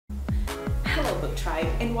book tribe,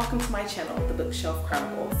 and welcome to my channel, The Bookshelf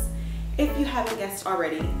Chronicles. If you haven't guessed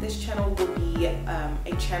already, this channel will be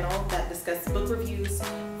a channel that discusses book reviews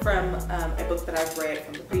from a book that I've read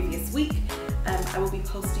from the previous week. I will be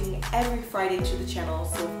posting every Friday to the channel,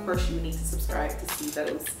 so of course you need to subscribe to see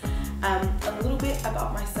those. A little bit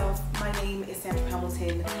about myself. My name is Sandra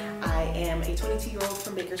Hamilton. I am a 22-year-old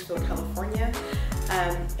from Bakersfield, California,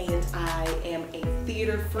 and I am a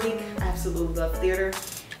theater freak. I absolutely love theater,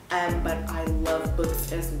 but I love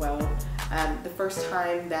books as well. The first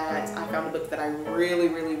time that I found a book that I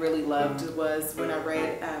really loved was when I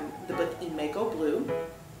read the book Imeko Blue.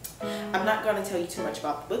 I'm not going to tell you too much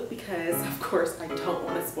about the book because, of course, I don't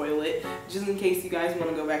want to spoil it, just in case you guys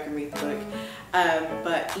want to go back and read the book.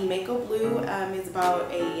 But Imeko Blue is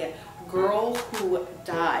about a girl who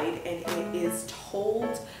died, and it is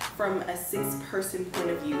told from a six-person point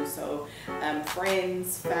of view. So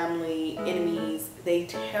friends, family, enemies, they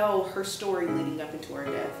tell her story leading up into her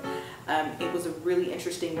death. It was a really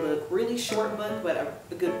interesting book, really short book, but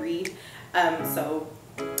a good read. So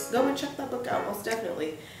go and check that book out, most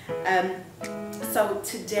definitely. So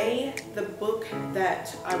today, the book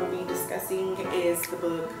that I will be discussing is the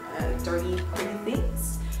book Dirty Pretty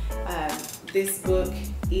Things. This book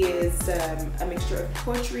is a mixture of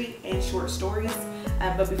poetry and short stories.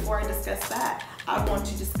 But before I discuss that, I want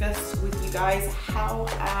to discuss with you guys how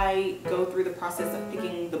I go through the process of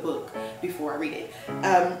picking the book before I read it.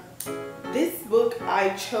 This book, I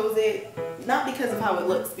chose it not because of how it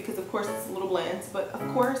looks, because of course it's a little bland, but of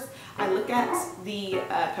course I look at the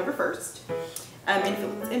cover first. And if it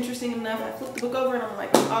looks interesting enough, I flip the book over and I'm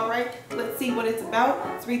like, all right, let's see what it's about.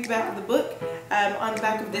 Let's read the back of the book. On the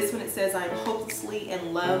back of this one, it says, I'm hopelessly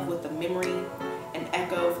in love with a memory, an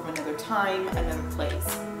echo from another time, another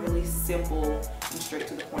place. Really simple and straight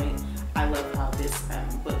to the point. I love how this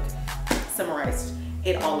book summarized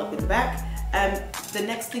it all up in the back. The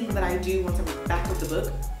next thing that I do once I read the back of the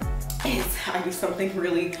book is I do something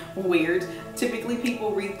really weird. Typically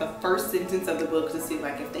people read the first sentence of the book to see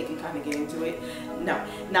like if they can kind of get into it. No,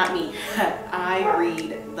 not me. I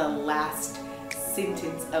read the last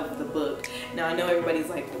sentence of the book. Now I know everybody's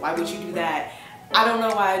like, why would you do that? I don't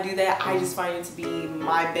know why I do that. I just find it to be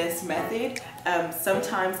my best method.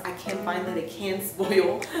 Sometimes I can find that it can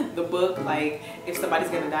spoil the book. Like if somebody's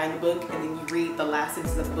gonna die in the book and then you read the last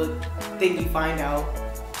sentence of the book, then you find out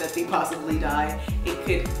that they possibly die. It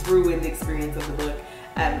could ruin the experience of the book.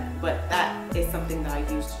 But that is something that I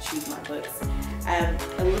use to choose my books. A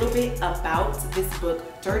little bit about this book,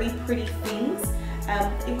 Dirty Pretty Things.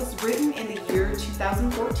 It was written in the year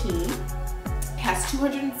 2014. It has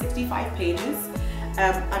 265 pages.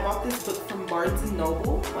 I bought this book from Barnes &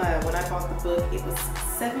 Noble. When I bought the book, it was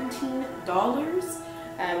 $17.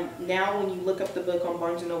 Now when you look up the book on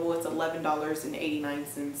Barnes & Noble, it's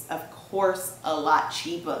 $11.89. Of course, a lot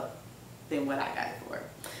cheaper than what I got it for.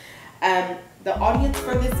 The audience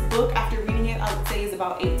for this book, after reading it, I would say is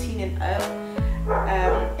about 18 and up.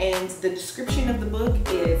 And the description of the book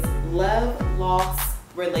is love, loss,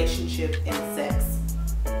 relationship, and sex.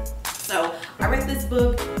 So I read this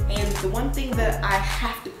book, and the one thing that I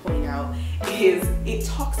have to point out is it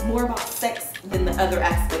talks more about sex than the other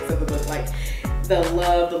aspects of the book. Like the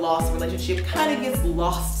love, the loss, relationship kind of gets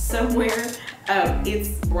lost somewhere. It's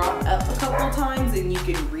brought up a couple of times and you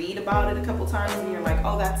can read about it a couple times and you're like,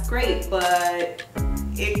 oh, that's great, but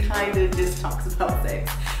it kind of just talks about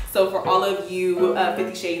sex. So for all of you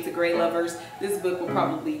 50 Shades of Grey lovers, this book will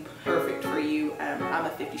probably be perfect for you. I'm a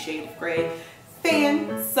 50 Shades of Grey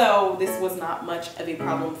fan, so this was not much of a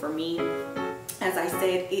problem for me. As I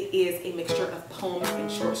said, it is a mixture of poems and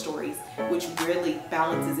short stories, which really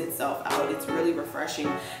balances itself out. It's really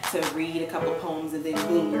refreshing to read a couple poems and then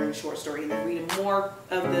boom, you're in a short story, and then read more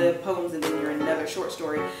of the poems and then you're in another short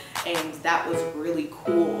story. And that was really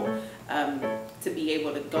cool to be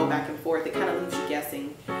able to go back and forth. It kind of leaves you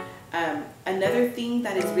guessing. Another thing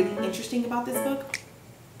that is really interesting about this book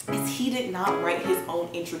is he did not write his own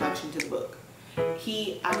introduction to the book.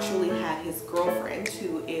 He actually had his girlfriend,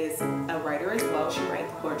 who is a writer as well. She writes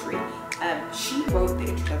poetry. She wrote the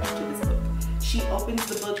introduction to this book. She opens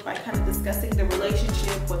the book by kind of discussing the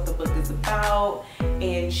relationship, what the book is about,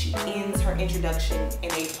 and she ends her introduction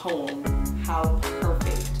in a poem. How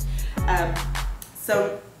perfect.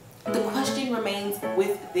 So the question remains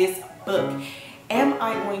with this book. Am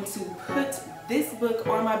I going to put this book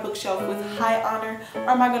on my bookshelf with high honor, or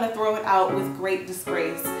am I going to throw it out with great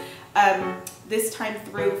disgrace? This time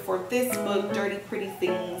through, for this book, Dirty Pretty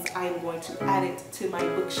Things, I am going to add it to my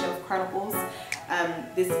bookshelf chronicles.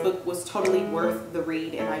 This book was totally worth the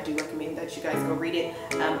read, and I do recommend that you guys go read it.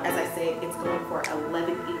 As I said, it's going for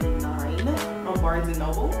 $11.89 on Barnes &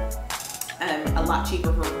 Noble. a lot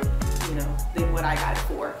cheaper for, you know, than what I got it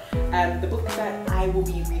for. The book that I will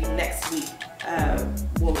be reading next week,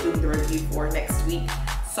 we'll do the review for next week,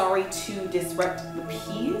 Sorry to Disrupt the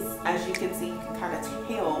Peas. As you can see, you can kind of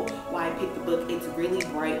tell why I picked the book. It's really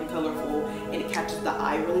bright and colorful, and it catches the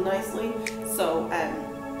eye really nicely. So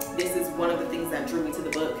this is one of the things that drew me to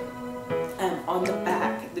the book. On the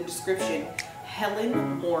back, the description,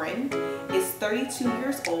 Helen Morin is 32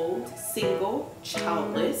 years old, single,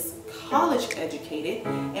 childless, college educated,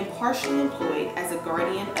 and partially employed as a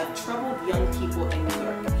guardian of troubled young people in New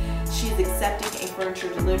York. She is accepting a furniture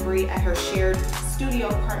delivery at her shared studio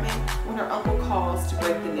apartment when her uncle calls to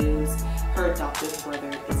break the news her adoptive brother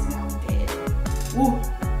is now dead. Woo!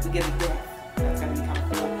 We get a death. That's gonna be kind of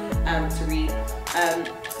cool to read.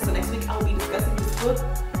 So next week I'll be discussing this book.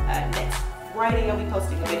 Next Friday I'll be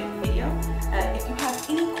posting a video. If you have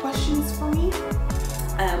any questions for me,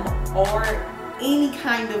 or any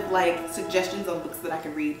kind of like suggestions on books that I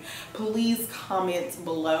can read, please comment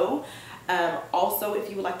below. Also, if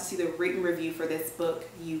you would like to see the written review for this book,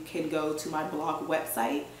 you can go to my blog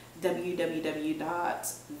website,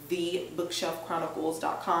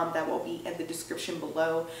 www.thebookshelfchronicles.com. That will be in the description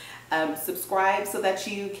below. Subscribe so that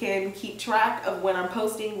you can keep track of when I'm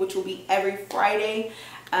posting, which will be every Friday.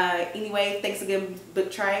 Anyway, thanks again, Book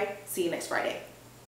Tribe. See you next Friday.